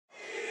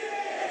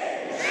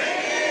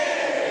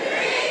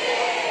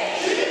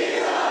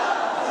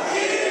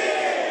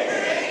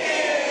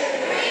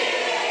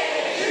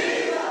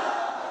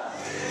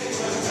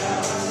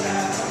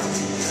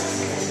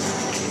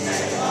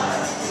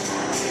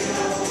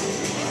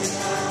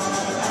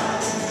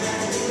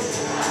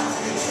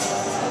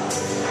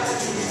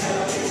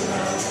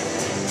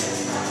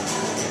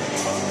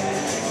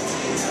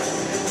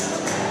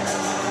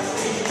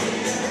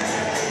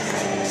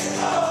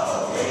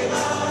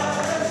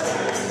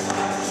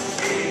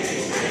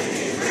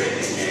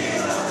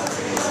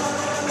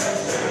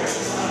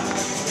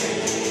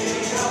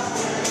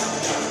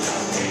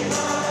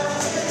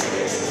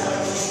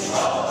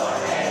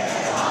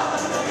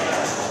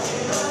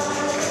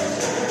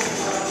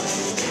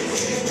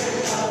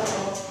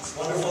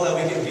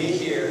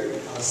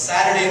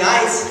Saturday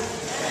night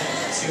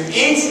to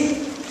eat,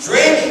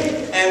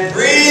 drink, and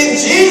breathe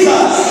Jesus.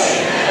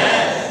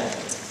 Amen.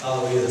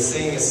 Hallelujah. The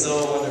singing is so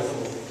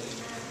wonderful.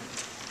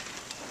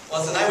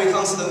 Well, tonight we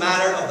come to the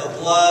matter of the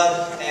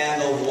blood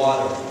and the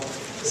water.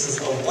 This is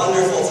a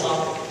wonderful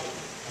topic.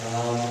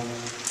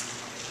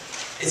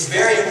 It's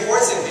very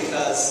important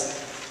because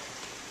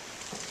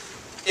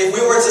if we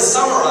were to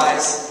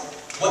summarize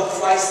what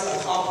Christ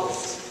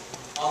accomplished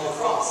on the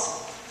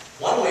cross,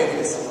 one way we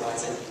can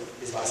summarize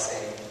it is by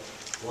saying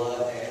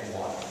blood and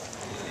water.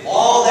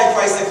 All that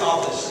Christ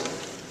accomplished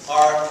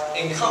are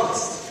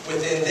encompassed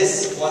within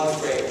this one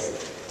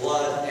phrase,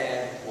 blood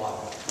and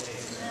water.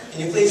 Can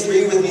you please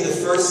read with me the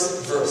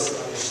first verse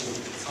on the sheet?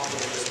 Top of the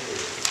first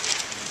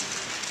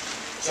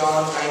page.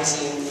 John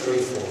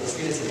 19:34. Let's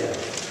read it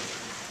together.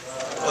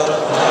 But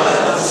one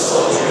of the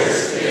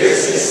soldiers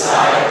pierced his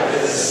side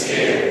with a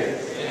spear,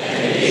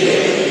 and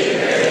immediately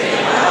there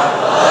came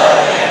out blood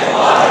and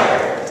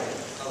water.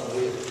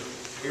 Hallelujah.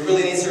 We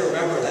really need to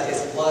remember that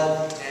it's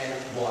blood and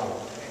water.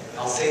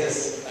 I'll say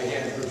this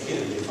again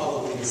repeatedly. You'll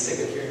probably be sick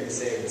of hearing me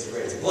say this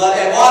phrase. Blood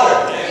and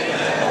water. Amen.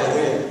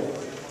 Hallelujah.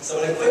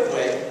 So in a quick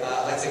way,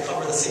 I'd like to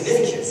cover the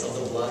significance of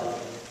the blood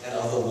and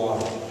of the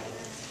water.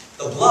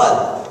 The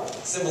blood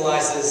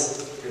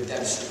symbolizes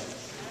redemption,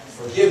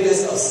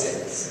 forgiveness of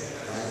sins.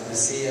 We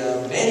see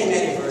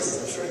many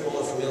verses. I'm sure you all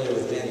are familiar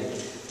with many.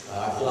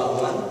 I pull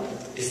out one.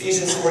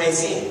 Ephesians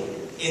 4:18.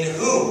 In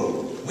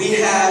whom we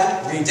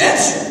have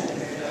redemption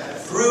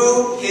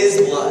through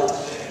His blood,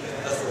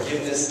 the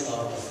forgiveness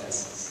of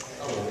offenses.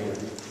 Hallelujah.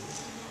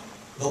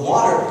 The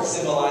water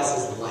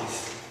symbolizes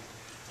life.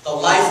 The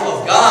life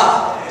of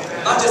God.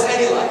 Amen. Not just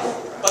any life,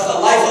 but the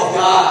life of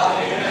God.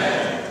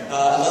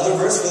 Another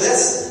verse for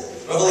this.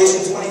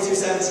 Revelation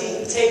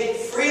 22:17. Take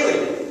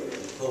freely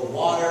the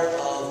water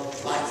of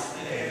life.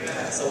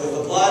 So with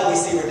the blood, we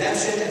see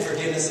redemption and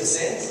forgiveness of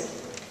sins.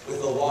 With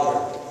the water,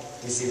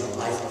 we see the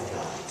life of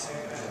God.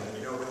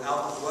 You know,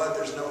 without the blood,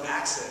 there's no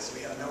access.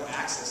 We have no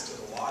access to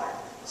the water.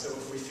 So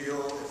if we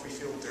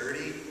feel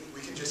dirty,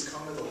 we can just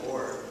come to the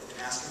Lord and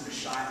ask Him to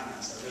shine on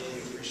us. I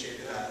really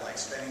appreciated that,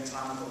 like spending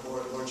time with the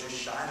Lord. Lord, just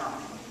shine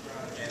on me,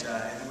 and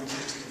then we can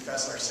just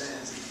confess our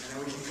sins, and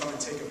then we can come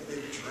and take a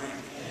big drink,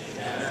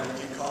 and then we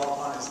can call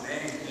upon His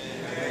name,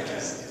 and make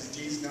His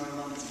deeds known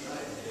among His people.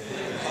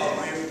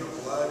 Hallelujah for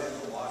the blood and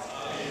the water.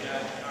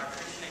 In our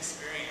Christian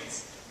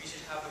experience, we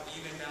should have an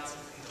even balance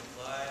between the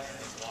blood and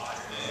the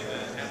water.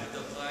 Amen. And with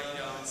the blood,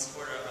 in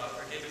support of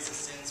forgiveness of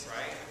sins,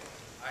 right?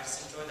 I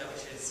just enjoy that we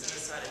should set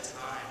aside a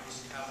time. We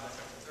should have like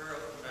a thorough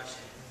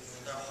confession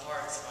with our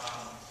hearts,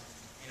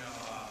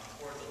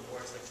 toward the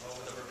Lord,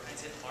 with a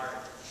repentant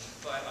heart.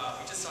 But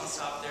we just don't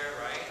stop there,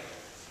 right?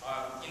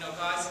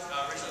 God's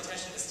original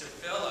intention is to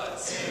fill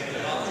us.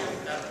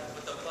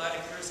 With the blood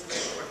and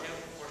crucifixion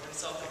for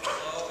Himself to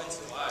flow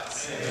into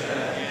us.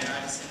 Amen. And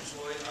I just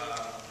enjoyed,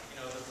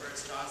 the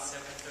first John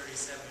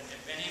 7:37.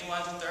 If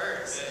anyone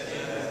thirsts,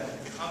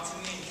 come to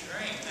me and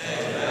drink.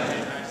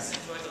 Amen. And I just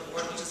enjoyed the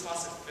Lord. He just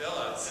wants to fill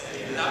us.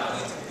 Amen. Not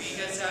only do we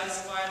get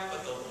satisfied,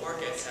 but the Lord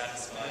gets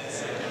satisfied.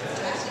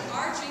 Actually,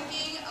 our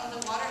drinking of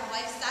the water of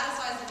life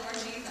satisfies the Lord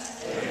Jesus.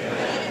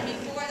 But even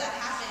before that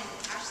happened,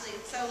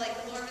 so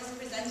the Lord was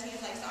presenting,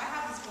 He's like, so I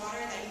have this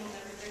water that you will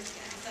never thirst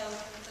again. So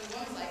the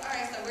woman's like, all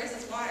right, so where's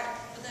this water?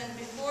 But then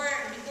before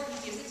He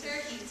gives it to her,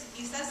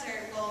 he says to her,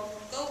 well,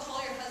 go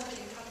call your husband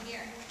and come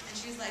here. And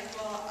she's like,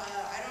 well,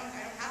 I don't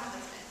have a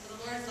husband. So the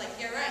Lord's like,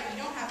 yeah, right, you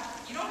don't have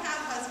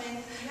a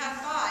husband, you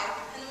have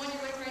 5, and the one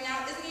you're with right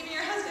now isn't even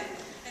your husband.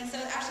 And so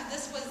actually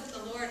this was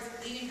the Lord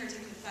leading her to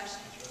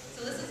confession.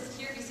 So this is,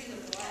 here we see the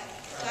blood.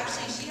 So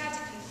actually she had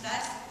to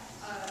confess,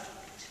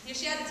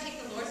 she had to take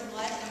the Lord's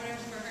blood in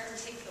order for her to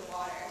take the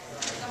water.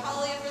 So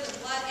hallelujah for the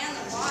blood and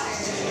the water.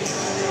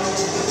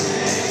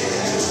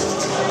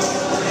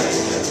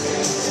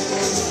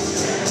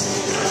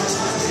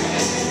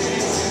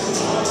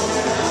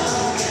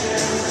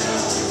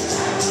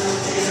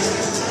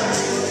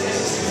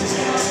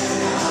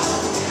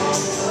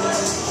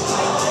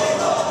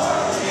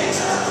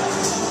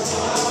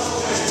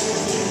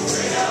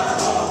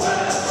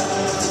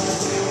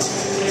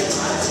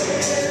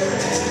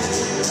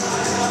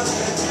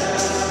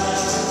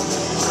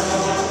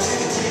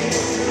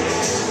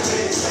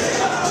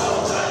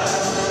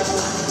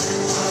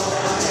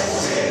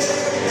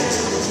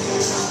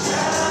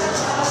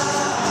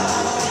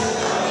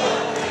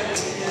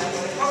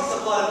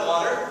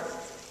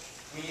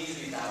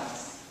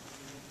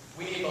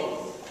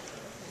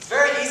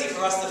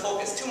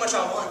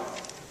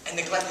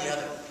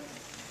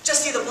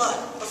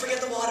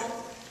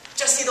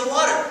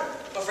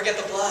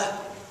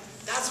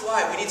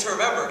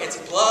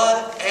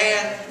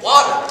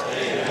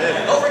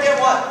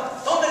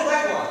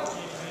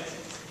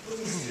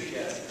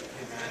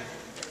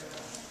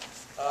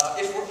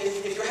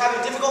 If you're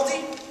having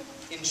difficulty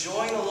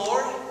enjoying the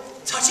Lord,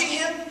 touching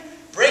Him,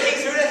 breaking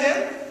through to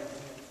Him,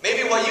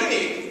 maybe what you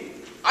need,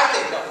 I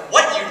think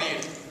what you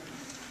need,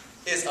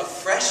 is a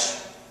fresh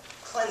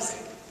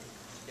cleansing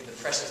in the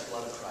precious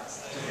blood of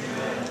Christ.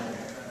 Amen.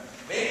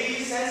 Maybe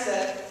you sense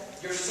that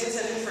your sins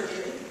have been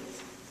forgiven.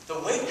 The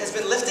weight has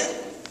been lifted,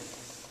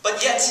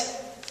 but yet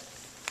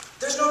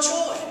there's no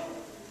joy.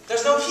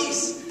 There's no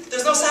peace.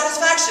 There's no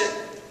satisfaction.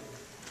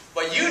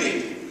 What you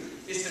need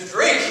is to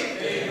drink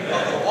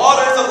of the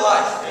waters of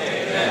life.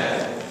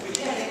 Amen. We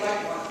can't make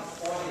right one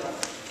formula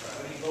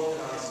when we go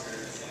in our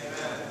experience.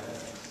 Amen.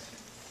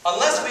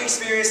 Unless we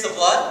experience the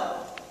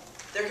blood,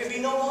 there can be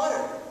no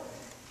water.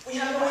 We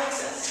have no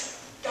access.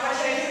 God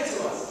can't give it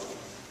to us.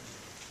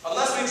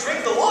 Unless we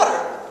drink the water,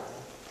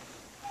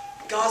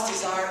 God's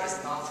desire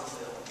is not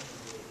fulfilled.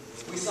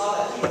 We saw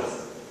that he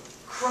was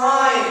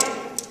crying,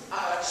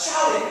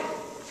 shouting,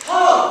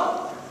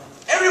 "Come!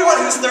 Everyone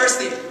who's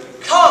thirsty,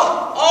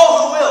 come!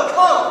 All who will,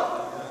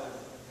 come!"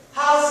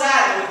 How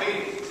sad it would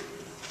be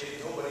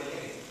if nobody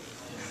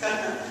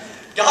came.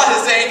 God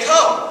is saying,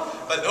 "Come,"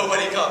 but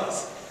nobody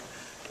comes.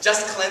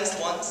 Just cleansed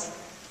ones,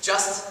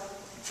 just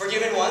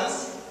forgiven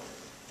ones,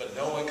 but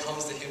no one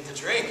comes to him to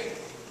drink.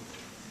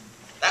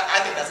 I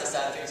think that's a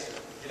sad picture,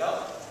 you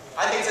know?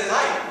 I think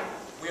tonight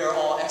we are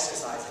all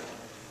exercising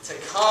to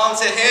come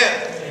to him,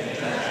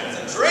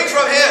 to drink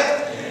from him.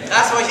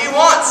 That's what he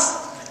wants.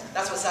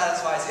 That's what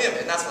satisfies him,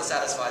 and that's what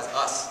satisfies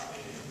us.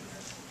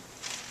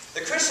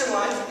 The Christian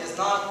life is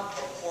not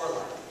a poor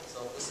life.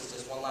 So this is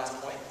just one last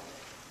point.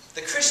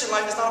 The Christian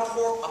life is not a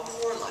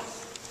poor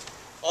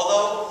life.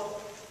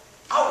 Although,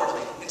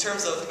 outwardly, in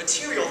terms of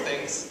material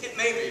things, it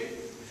may be.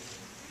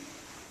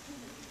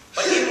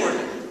 But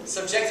inwardly,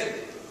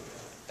 subjectively,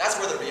 that's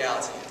where the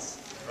reality is,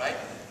 right?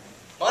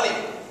 Money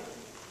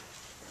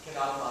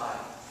cannot buy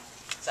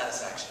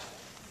satisfaction.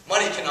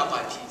 Money cannot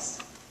buy peace.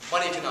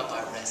 Money cannot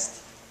buy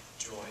rest,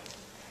 joy.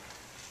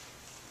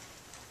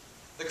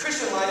 The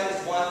Christian life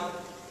is one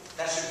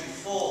that should be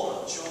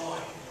full of joy,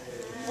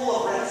 full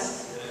of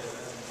rest,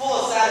 full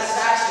of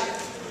satisfaction.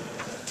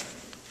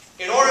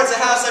 In order to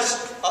have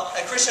such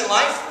a Christian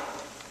life,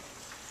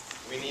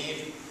 we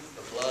need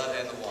the blood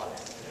and the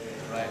water.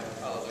 Right?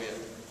 Hallelujah.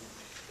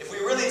 If we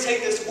really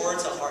take this word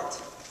to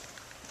heart,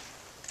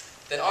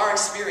 then our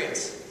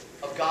experience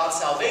of God's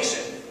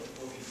salvation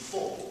will be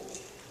full.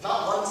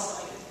 Not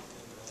one-sided,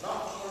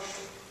 not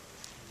partial,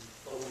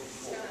 but will be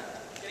full.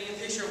 Getting a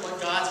picture of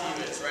what God's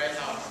view is, right?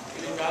 How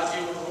God's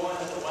view of the woman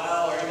at the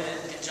well, or even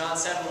in John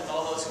 7 with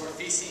all those who were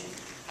feasting,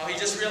 how he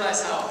just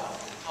realized how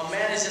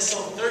man is just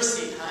so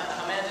thirsty,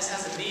 how man just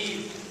has a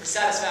need for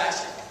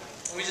satisfaction.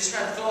 And we just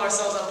try to fill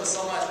ourselves up with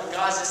so much, but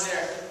God's just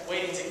there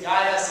waiting to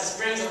guide us to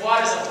springs of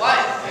waters of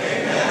life.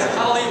 Amen. So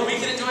hallelujah,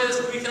 we can enjoy this,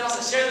 but we can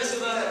also share this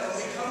with others.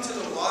 When we come to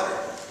the water,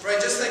 right,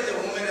 just like the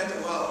woman at the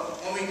well,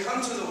 when we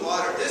come to the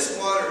water, this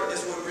water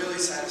is what really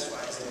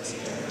satisfies us.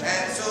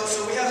 And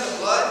so we have the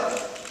blood,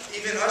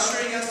 even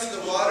ushering us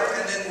to the water,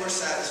 and then we're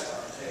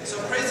satisfied.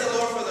 So praise the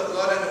Lord for the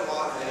blood and the water.